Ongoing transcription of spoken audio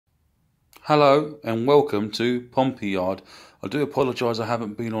Hello and welcome to Pompey Yard. I do apologise I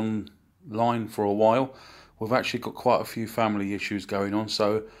haven't been online for a while. We've actually got quite a few family issues going on,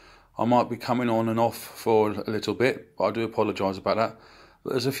 so I might be coming on and off for a little bit, but I do apologise about that.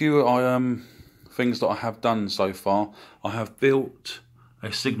 But there's a few things that I have done so far. I have built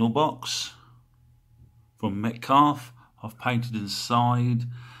a signal box from Metcalf. I've painted inside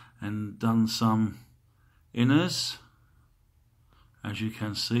and done some inners. As you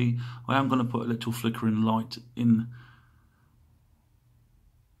can see, I am going to put a little flickering light in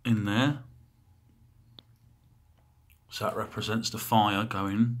there. So that represents the fire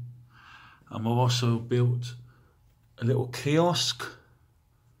going. I've also built a little kiosk,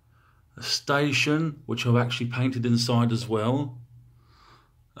 a station, which I've actually painted inside as well.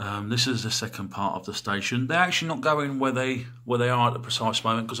 This is the second part of the station. They're actually not going where they are at the precise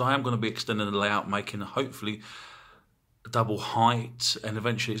moment, because I am going to be extending the layout, making hopefully double height, and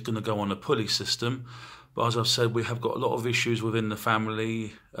eventually it's going to go on a pulley system. But as I've said, we have got a lot of issues within the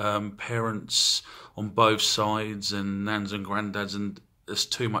family, parents on both sides and nans and granddads, and there's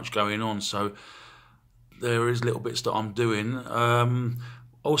too much going on, so there is little bits that I'm doing.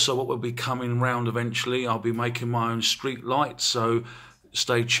 Also, what will be coming round eventually, I'll be making my own street lights, so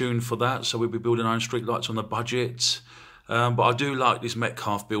stay tuned for that. So we'll be building our own street lights on the budget. But I do like these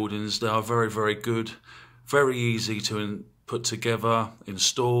Metcalf buildings. They are very, very good. Very easy to put together,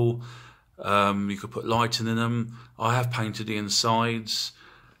 install. You could put lighting in them. I have painted the insides.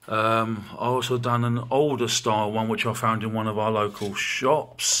 I also done an older style one, which I found in one of our local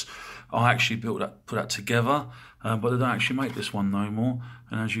shops. I actually put that together, but they don't actually make this one no more.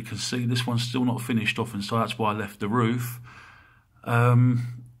 And as you can see, this one's still not finished off inside. That's why I left the roof. And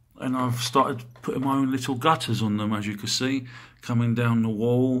I've started putting my own little gutters on them, as you can see, coming down the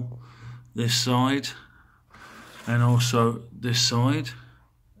wall, this side, and also this side.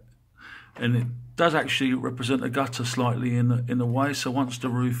 And it does actually represent a gutter slightly in the way, so once the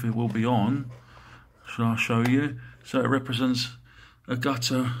roof will be on, shall I show you? So it represents a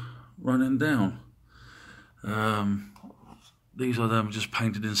gutter running down. These are them just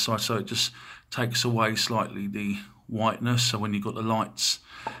painted inside, so it just takes away slightly the whiteness, so when you've got the lights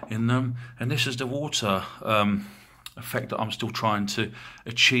in them. And this is the water effect that I'm still trying to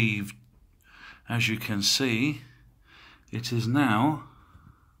achieve. As you can see, it is now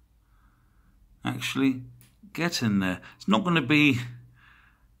actually getting there. It's not going to be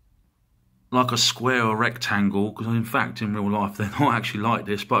like a square or rectangle, because in fact in real life they're not actually like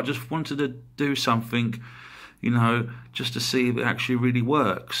this, but I just wanted to do something, you know, just to see if it actually really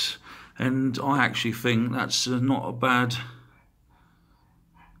works. And I actually think that's not a bad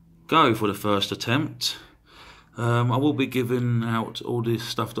go for the first attempt. I will be giving out all this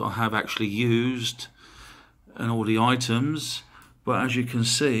stuff that I have actually used and all the items, but as you can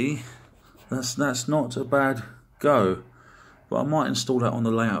see, that's not a bad go. But I might install that on the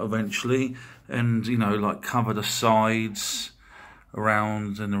layout eventually, and you know, like cover the sides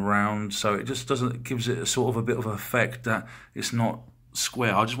around and around, so it just doesn't, it gives it a sort of a bit of effect that it's not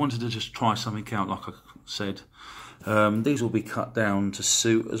square. I just wanted to just try something out, like I said. These will be cut down to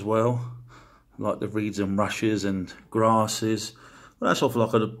suit as well, like the reeds and rushes and grasses. Well, that's off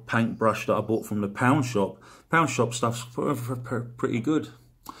like a paintbrush that I bought from the pound shop. Pound shop stuff's pretty good.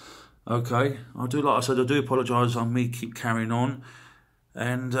 Okay, like I said, I do apologise on me keep carrying on,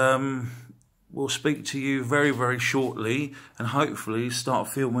 and we'll speak to you very, very shortly, and hopefully start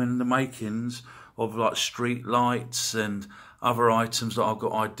filming the makings of like street lights and other items that I've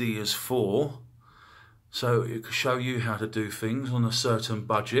got ideas for, so it can show you how to do things on a certain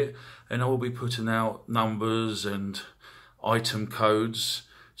budget. And I will be putting out numbers and item codes.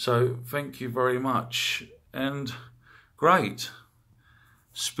 So thank you very much, and great.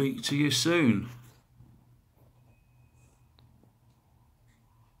 Speak to you soon.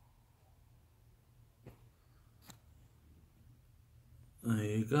 There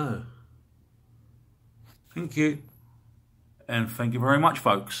you go. Thank you. And thank you very much,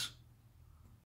 folks.